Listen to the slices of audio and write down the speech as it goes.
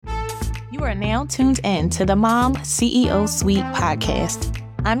You are now tuned in to the Mom CEO Suite podcast.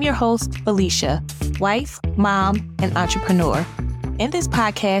 I'm your host, Felicia, wife, mom, and entrepreneur. In this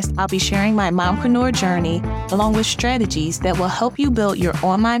podcast, I'll be sharing my mompreneur journey along with strategies that will help you build your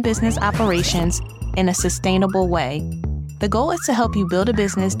online business operations in a sustainable way. The goal is to help you build a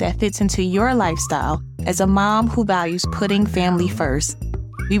business that fits into your lifestyle as a mom who values putting family first.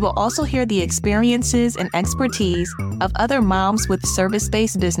 We will also hear the experiences and expertise of other moms with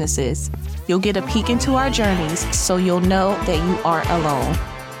service-based businesses. You'll get a peek into our journeys so you'll know that you aren't alone.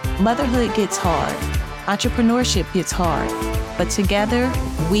 Motherhood gets hard. Entrepreneurship gets hard. But together,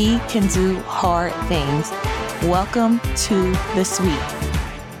 we can do hard things. Welcome to the Suite.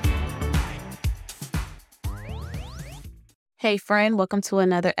 Hey friend, welcome to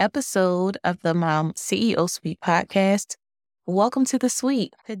another episode of the Mom CEO Suite podcast. Welcome to the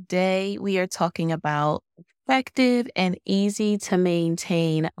Suite. Today, we are talking about effective and easy to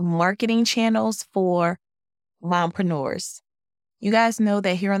maintain marketing channels for mompreneurs. You guys know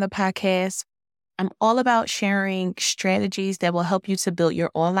that here on the podcast, I'm all about sharing strategies that will help you to build your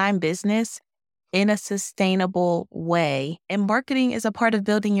online business in a sustainable way. And marketing is a part of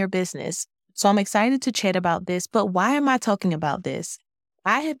building your business. So I'm excited to chat about this, but why am I talking about this?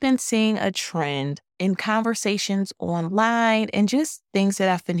 I have been seeing a trend in conversations online and just things that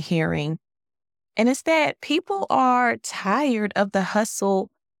I've been hearing. And it's that people are tired of the hustle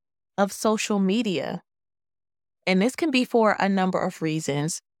of social media. And this can be for a number of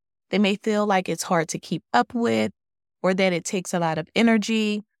reasons. They may feel like it's hard to keep up with, or that it takes a lot of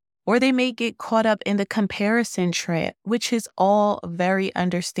energy, or they may get caught up in the comparison trap, which is all very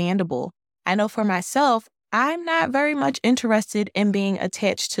understandable. I know for myself, I'm not very much interested in being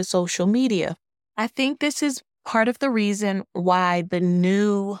attached to social media. I think this is part of the reason why the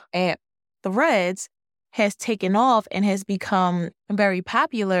new app, Threads, has taken off and has become very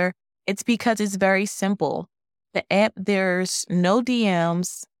popular. It's because it's very simple. The app, there's no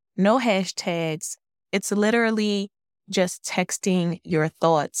DMs, no hashtags. It's literally just texting your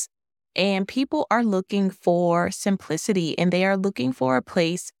thoughts. And people are looking for simplicity, and they are looking for a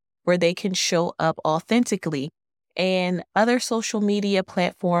place where they can show up authentically. And other social media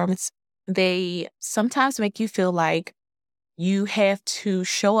platforms, they sometimes make you feel like you have to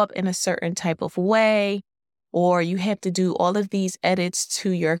show up in a certain type of way, or you have to do all of these edits to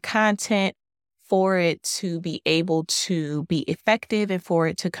your content for it to be able to be effective and for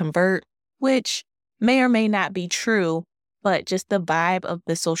it to convert, which may or may not be true. But just the vibe of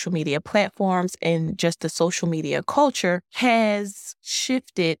the social media platforms and just the social media culture has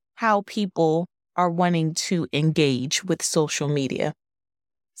shifted how people are wanting to engage with social media.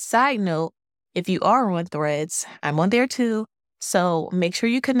 Side note, if you are on Threads, I'm on there too. So make sure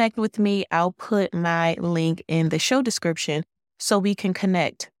you connect with me. I'll put my link in the show description so we can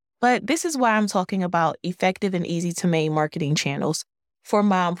connect. But this is why I'm talking about effective and easy to maintain marketing channels for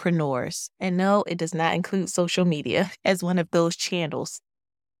mompreneurs. And no, it does not include social media as one of those channels.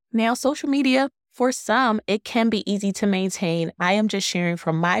 Now, social media, for some, it can be easy to maintain. I am just sharing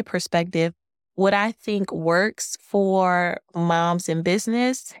from my perspective what I think works for moms in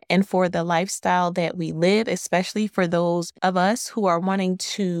business and for the lifestyle that we live, especially for those of us who are wanting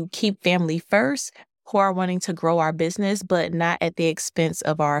to keep family first, who are wanting to grow our business, but not at the expense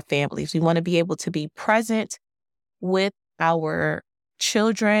of our families. We want to be able to be present with our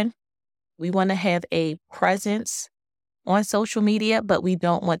children. We want to have a presence on social media, but we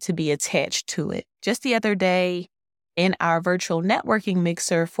don't want to be attached to it. Just the other day in our virtual networking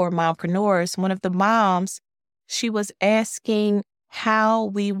mixer for mompreneurs, one of the moms, she was asking how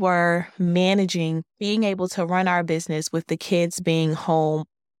we were managing being able to run our business with the kids being home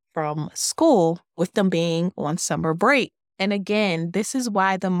from school, with them being on summer break. And again, this is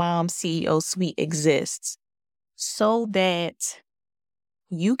why the Mom CEO Suite exists, so that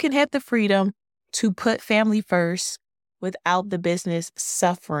you can have the freedom to put family first without the business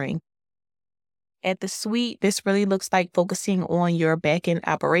suffering. At the Suite, this really looks like focusing on your back-end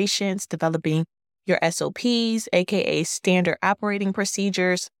operations, developing your SOPs, aka standard operating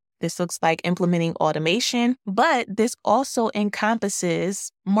procedures. This looks like implementing automation, but this also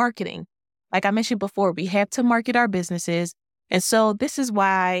encompasses marketing. Like I mentioned before, we have to market our businesses. And so this is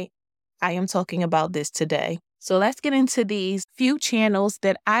why I am talking about this today. So let's get into these few channels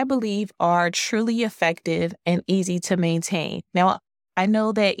that I believe are truly effective and easy to maintain. Now, I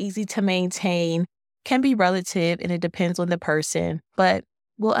know that easy to maintain can be relative and it depends on the person, but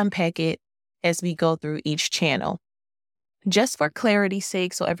we'll unpack it as we go through each channel. Just for clarity's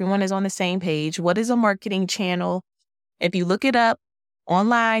sake, so everyone is on the same page, what is a marketing channel? If you look it up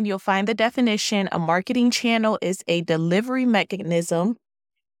online, you'll find the definition. A marketing channel is a delivery mechanism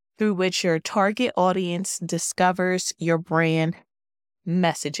through which your target audience discovers your brand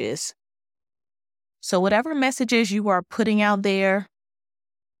messages. So whatever messages you are putting out there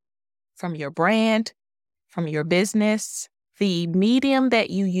from your brand, from your business, the medium that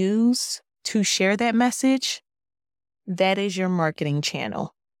you use to share that message, that is your marketing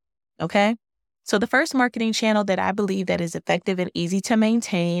channel. Okay? So the first marketing channel that I believe that is effective and easy to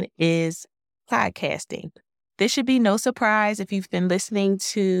maintain is podcasting. This should be no surprise if you've been listening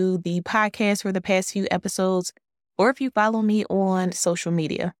to the podcast for the past few episodes, or if you follow me on social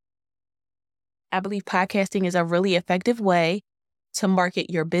media. I believe podcasting is a really effective way to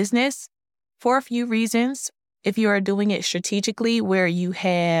market your business for a few reasons. If you are doing it strategically, where you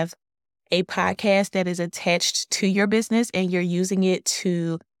have a podcast that is attached to your business and you're using it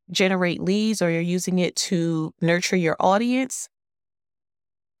to generate leads, or you're using it to nurture your audience,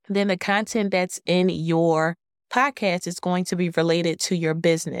 then the content that's in your podcast is going to be related to your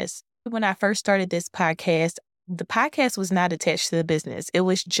business. When I first started this podcast, the podcast was not attached to the business. It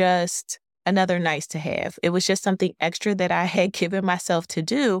was just another nice to have. It was just something extra that I had given myself to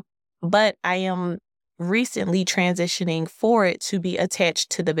do, but I am recently transitioning for it to be attached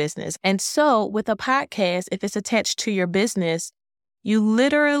to the business. And so with a podcast, if it's attached to your business, you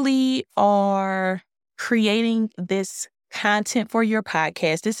literally are creating this content for your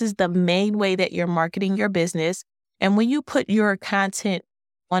podcast. This is the main way that you're marketing your business. And when you put your content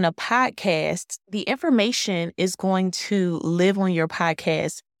on a podcast, the information is going to live on your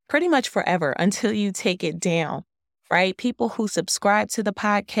podcast pretty much forever until you take it down, right? People who subscribe to the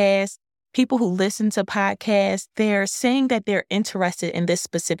podcast, people who listen to podcasts, they're saying that they're interested in this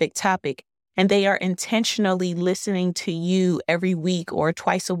specific topic, and they are intentionally listening to you every week or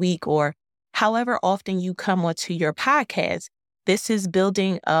twice a week or however often you come onto your podcast. This is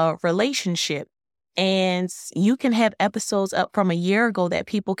building a relationship, and you can have episodes up from a year ago that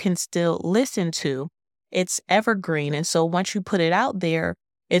people can still listen to. It's evergreen. And so once you put it out there,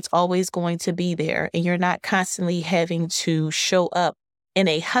 it's always going to be there, and you're not constantly having to show up in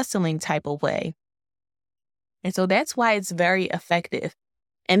a hustling type of way. And so that's why it's very effective.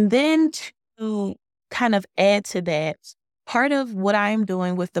 And then to kind of add to that, part of what I'm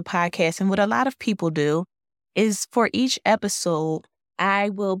doing with the podcast and what a lot of people do is for each episode,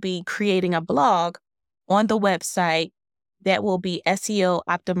 I will be creating a blog on the website that will be SEO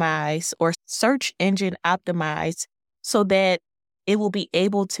optimized or search engine optimized so that it will be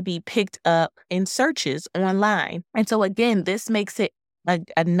able to be picked up in searches online. And so again, this makes it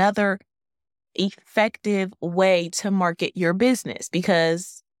another effective way to market your business,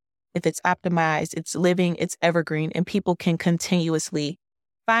 because if it's optimized, it's living, it's evergreen, and people can continuously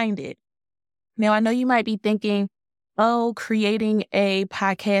find it. Now, I know you might be thinking, oh, creating a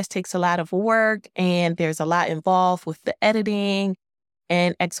podcast takes a lot of work and there's a lot involved with the editing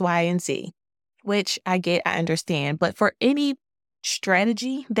and X, Y, and Z, which I get, I understand. But for any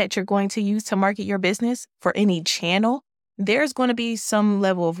strategy that you're going to use to market your business, for any channel, there's going to be some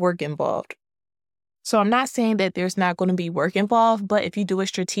level of work involved. So I'm not saying that there's not going to be work involved, but if you do it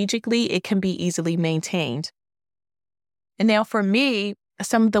strategically, it can be easily maintained. And now for me,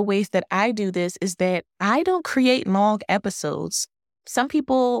 some of the ways that I do this is that I don't create long episodes. Some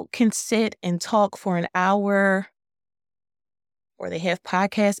people can sit and talk for an hour, or they have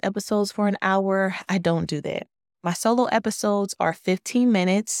podcast episodes for an hour. I don't do that. My solo episodes are 15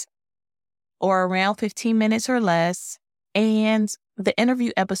 minutes or around 15 minutes or less. And the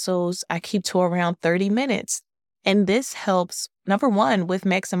interview episodes I keep to around 30 minutes. And this helps, number one, with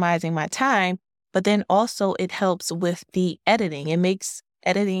maximizing my time, but then also it helps with the editing. It makes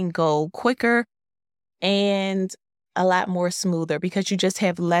editing go quicker and a lot more smoother because you just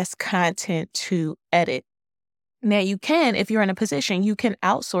have less content to edit. Now you can, if you're in a position, you can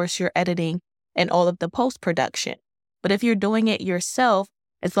outsource your editing and all of the post-production. But if you're doing it yourself,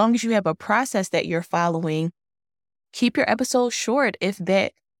 as long as you have a process that you're following, keep your episodes short if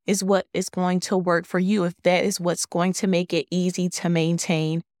that is what is going to work for you, if that is what's going to make it easy to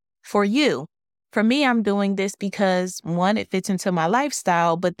maintain for you. For me, I'm doing this because, one, it fits into my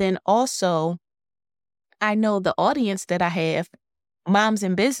lifestyle, but then also I know the audience that I have, moms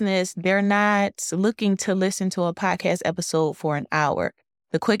in business, they're not looking to listen to a podcast episode for an hour.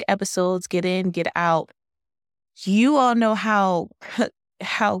 The quick episodes, get in, get out. You all know how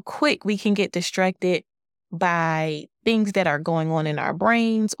quick we can get distracted by things that are going on in our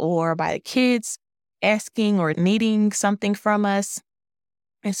brains or by the kids asking or needing something from us.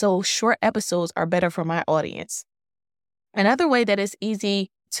 And so short episodes are better for my audience. Another way that is easy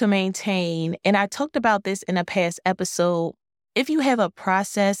to maintain, and I talked about this in a past episode, if you have a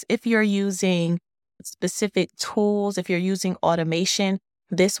process, if you're using specific tools, if you're using automation,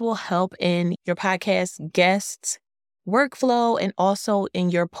 This will help in your podcast guests' workflow and also in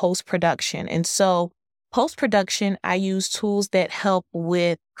your post-production. And so post-production, I use tools that help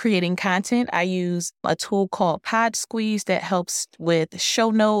with creating content. I use a tool called Pod Squeeze that helps with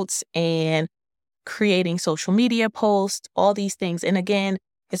show notes and creating social media posts, all these things. And again,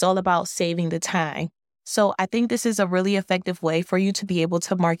 it's all about saving the time. So I think this is a really effective way for you to be able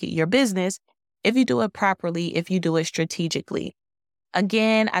to market your business if you do it properly, if you do it strategically.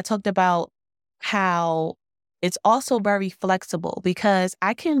 Again, I talked about how it's also very flexible because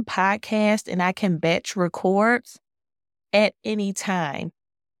I can podcast and I can batch record at any time.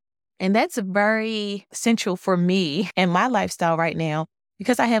 And that's very essential for me and my lifestyle right now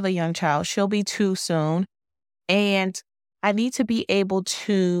because I have a young child. She'll be 2 soon. And I need to be able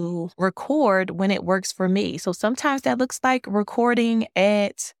to record when it works for me. So sometimes that looks like recording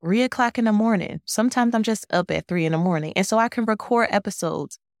at 3:00 in the morning. Sometimes I'm just up at 3 in the morning. And so I can record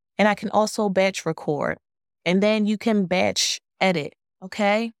episodes and I can also batch record. And then you can batch edit.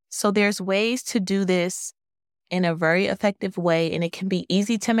 Okay. So there's ways to do this in a very effective way. And it can be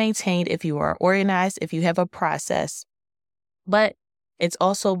easy to maintain if you are organized, if you have a process. But it's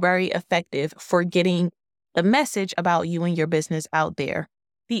also very effective for getting the message about you and your business out there.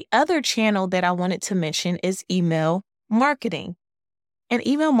 The other channel that I wanted to mention is email marketing. And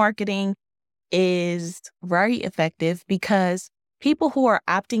email marketing is very effective because people who are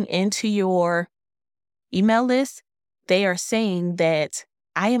opting into your email list, they are saying that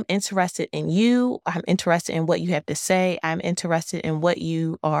I am interested in you. I'm interested in what you have to say. I'm interested in what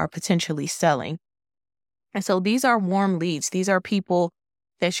you are potentially selling. And so these are warm leads. These are people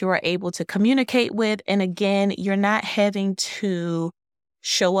that you are able to communicate with. And again, you're not having to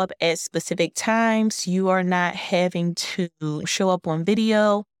show up at specific times. You are not having to show up on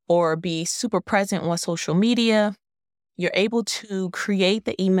video or be super present on social media. You're able to create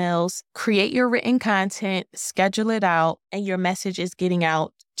the emails, create your written content, schedule it out, and your message is getting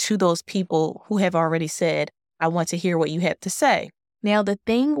out to those people who have already said, I want to hear what you have to say. Now, the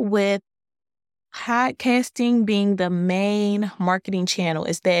thing with podcasting being the main marketing channel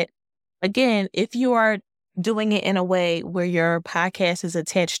is that, again, if you are doing it in a way where your podcast is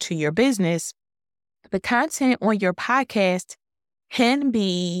attached to your business, the content on your podcast can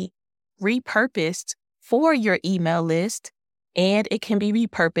be repurposed for your email list and it can be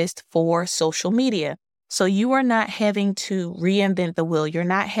repurposed for social media. So you are not having to reinvent the wheel. You're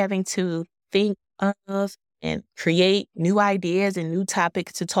not having to think of and create new ideas and new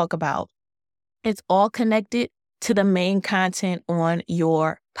topics to talk about. It's all connected to the main content on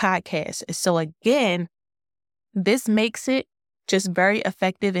your podcast. So again, this makes it just very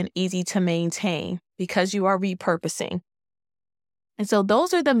effective and easy to maintain because you are repurposing. And so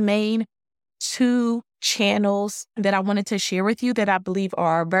those are the main 2 channels that I wanted to share with you that I believe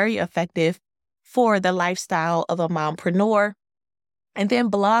are very effective for the lifestyle of a mompreneur. And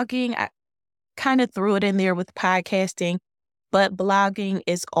then blogging, I kind of threw it in there with podcasting, but blogging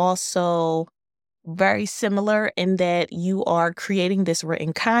is also very similar in that you are creating this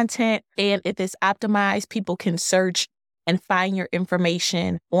written content. And if it's optimized, people can search and find your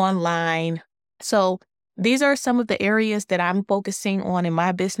information online. So these are some of the areas that I'm focusing on in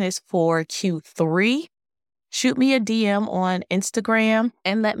my business for Q3. Shoot me a DM on Instagram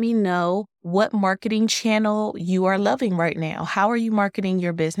and let me know what marketing channel you are loving right now. How are you marketing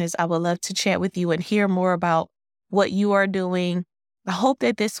your business? I would love to chat with you and hear more about what you are doing. I hope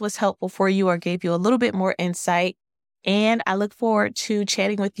that this was helpful for you or gave you a little bit more insight. And I look forward to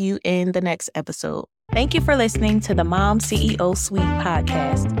chatting with you in the next episode. Thank you for listening to the Mom CEO Suite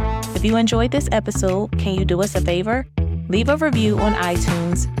podcast. If you enjoyed this episode, can you do us a favor? Leave a review on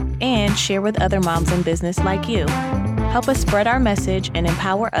iTunes and share with other moms in business like you. Help us spread our message and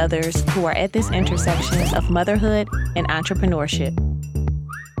empower others who are at this intersection of motherhood and entrepreneurship.